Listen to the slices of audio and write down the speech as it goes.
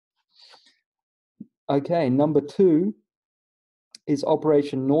Okay, number 2 is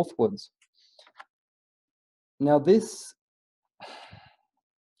Operation Northwoods. Now this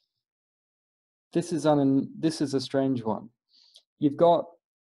is a strange one. You've got,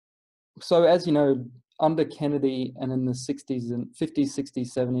 so as you know, under Kennedy and in the 60s and 50s,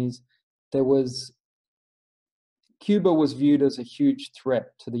 60s, 70s, Cuba was viewed as a huge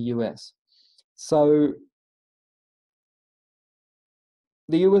threat to the US. So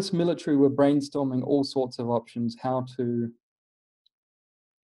the US military were brainstorming all sorts of options,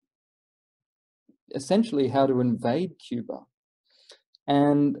 essentially how to invade Cuba.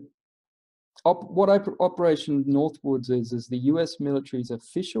 And what Operation Northwoods is the US military's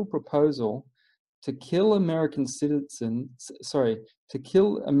official proposal to kill American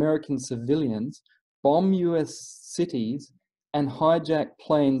civilians, bomb US cities, and hijack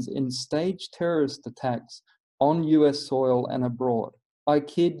planes in staged terrorist attacks on US soil and abroad. I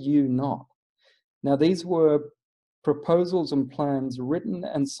kid you not. Now, these were proposals and plans written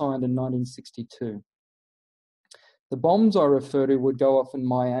and signed in 1962. The bombs I refer to would go off in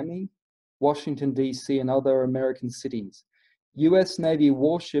Miami, Washington, D.C., and other American cities. US Navy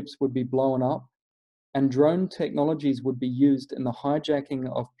warships would be blown up, and drone technologies would be used in the hijacking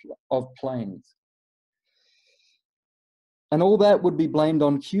of planes. And all that would be blamed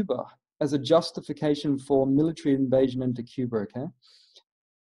on Cuba as a justification for military invasion into Cuba, okay?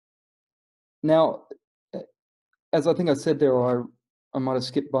 Now, as I think I said there, or I might have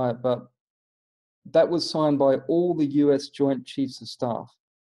skipped by it, but that was signed by all the US Joint Chiefs of Staff.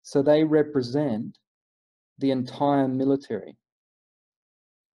 So they represent the entire military.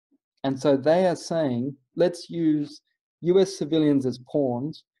 And so they are saying, let's use US civilians as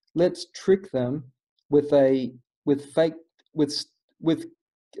pawns, let's trick them with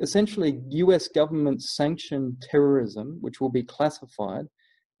essentially US government sanctioned terrorism, which will be classified,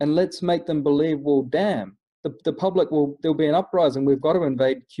 and let's make them believe, well, damn, the public there'll be an uprising, we've got to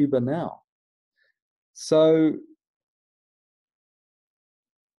invade Cuba now. So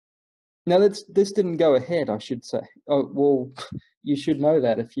now this didn't go ahead, I should say. Oh, well, you should know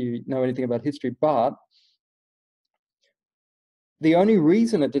that if you know anything about history, but the only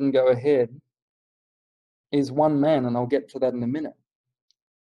reason it didn't go ahead is one man, and I'll get to that in a minute.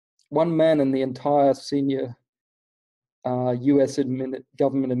 One man in the entire senior US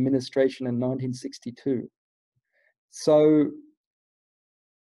government administration in 1962. So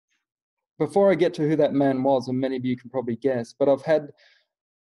before I get to who that man was, and many of you can probably guess, but I've had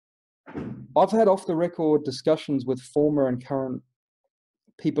off the record discussions with former and current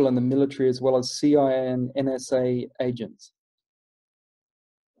people in the military, as well as CIA and NSA agents.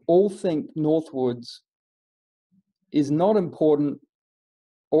 All think Northwoods is not important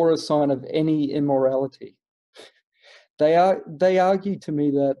or a sign of any immorality. They argue to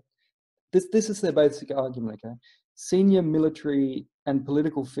me that this is their basic argument, okay? Senior military and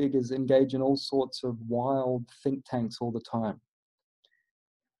political figures engage in all sorts of wild think tanks all the time.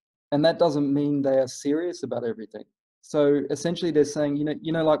 And that doesn't mean they are serious about everything. So essentially they're saying,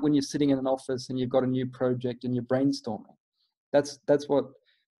 you know, like when you're sitting in an office and you've got a new project and you're brainstorming. That's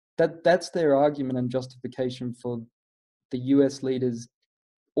their argument and justification for the US leaders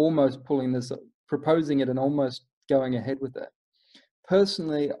almost proposing it and almost going ahead with it.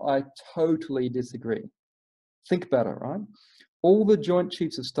 Personally, I totally disagree. Think about it, right? All the Joint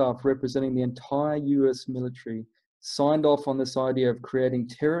Chiefs of Staff representing the entire US military signed off on this idea of creating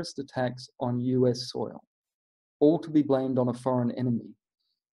terrorist attacks on US soil, all to be blamed on a foreign enemy.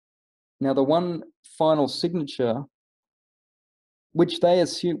 Now, the one final signature, which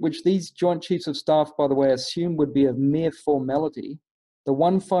these Joint Chiefs of Staff, by the way, assumed would be a mere formality, the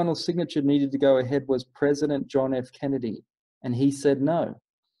one final signature needed to go ahead was President John F. Kennedy, and he said no.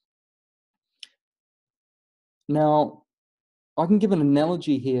 Now, I can give an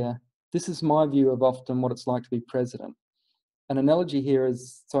analogy here. This is my view of often what it's like to be president. An analogy here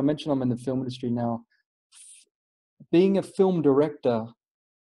is, so I mentioned I'm in the film industry now. Being a film director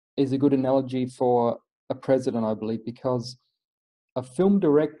is a good analogy for a president, I believe, because a film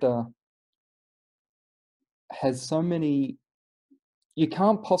director has so many, you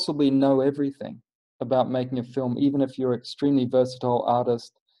can't possibly know everything about making a film, even if you're an extremely versatile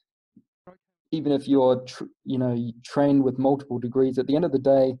artist, even if you're trained with multiple degrees. At the end of the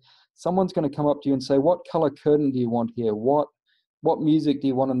day, someone's going to come up to you and say, what color curtain do you want here? What music do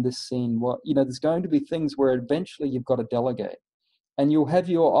you want in this scene? There's going to be things where eventually you've got to delegate, and you'll have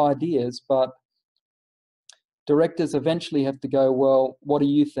your ideas, but directors eventually have to go, well, what do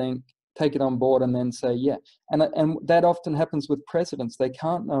you think? Take it on board and then say, yeah. And that often happens with presidents. They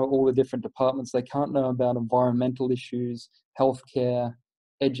can't know all the different departments. They can't know about environmental issues, healthcare,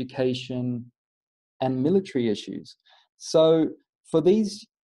 education, and military issues. So for these,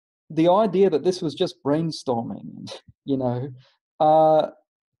 the idea that this was just brainstorming, you know,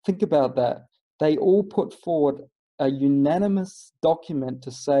 think about that. They all put forward a unanimous document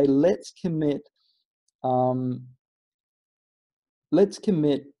to say, let's commit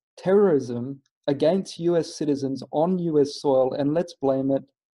terrorism against US citizens on US soil, and let's blame it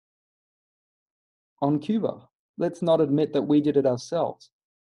on Cuba. Let's not admit that we did it ourselves.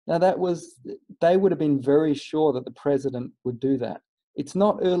 Now they would have been very sure that the president would do that. It's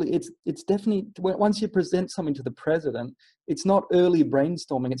not early, it's definitely, once you present something to the president, it's not early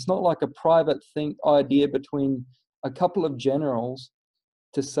brainstorming. It's not like a private idea between a couple of generals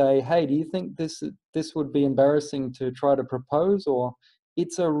to say, hey, do you think this would be embarrassing to try to propose? Or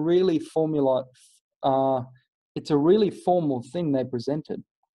it's a really formal thing they presented.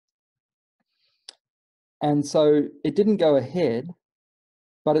 And so it didn't go ahead,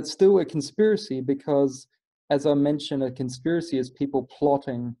 but it's still a conspiracy because, as I mentioned, a conspiracy is people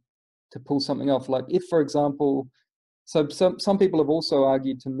plotting to pull something off. Like if, for example, so some people have also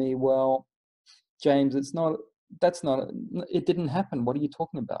argued to me, well, James, it didn't happen. What are you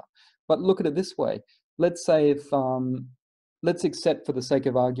talking about? But look at it this way. Let's say let's accept for the sake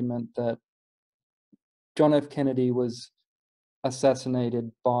of argument that John F. Kennedy was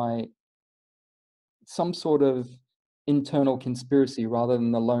assassinated by some sort of internal conspiracy rather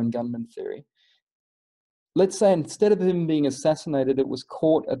than the lone gunman theory. Let's say instead of him being assassinated, it was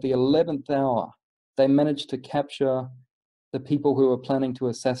caught at the 11th hour. They managed to capture the people who were planning to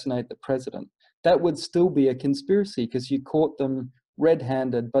assassinate the president. That would still be a conspiracy because you caught them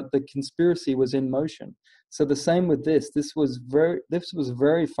red-handed, but the conspiracy was in motion. So the same with this. This was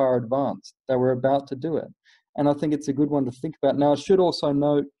very far advanced. They were about to do it. And I think it's a good one to think about. Now, I should also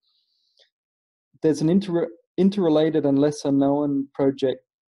note there's an interrelated and lesser known project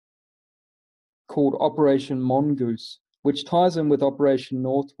called Operation Mongoose, which ties in with Operation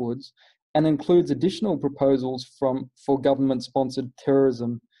Northwoods and includes additional proposals for government-sponsored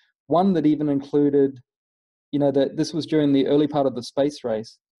terrorism. One that even included, that this was during the early part of the space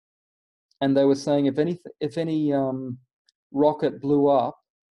race, and they were saying if any rocket blew up,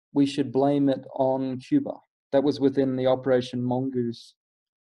 we should blame it on Cuba. That was within the Operation Mongoose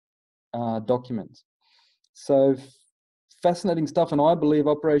documents. So fascinating stuff, and I believe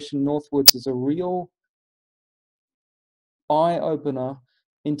Operation Northwoods is a real eye-opener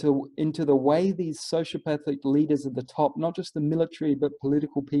into the way these sociopathic leaders at the top, not just the military, but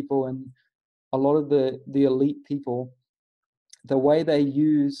political people and a lot of the elite people, the way they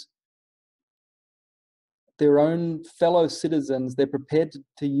use their own fellow citizens, they're prepared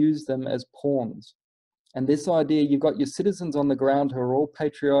to use them as pawns. And this idea, you've got your citizens on the ground who are all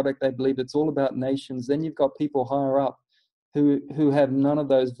patriotic, they believe it's all about nations. Then you've got people higher up who have none of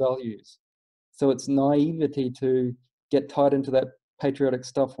those values. So it's naivety to get tied into that patriotic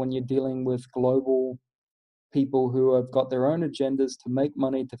stuff when you're dealing with global people who have got their own agendas to make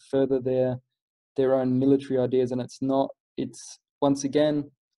money, to further their own military ideas. And it's once again,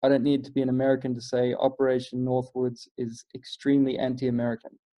 I don't need to be an American to say Operation Northwoods is extremely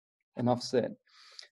anti-American. Enough said.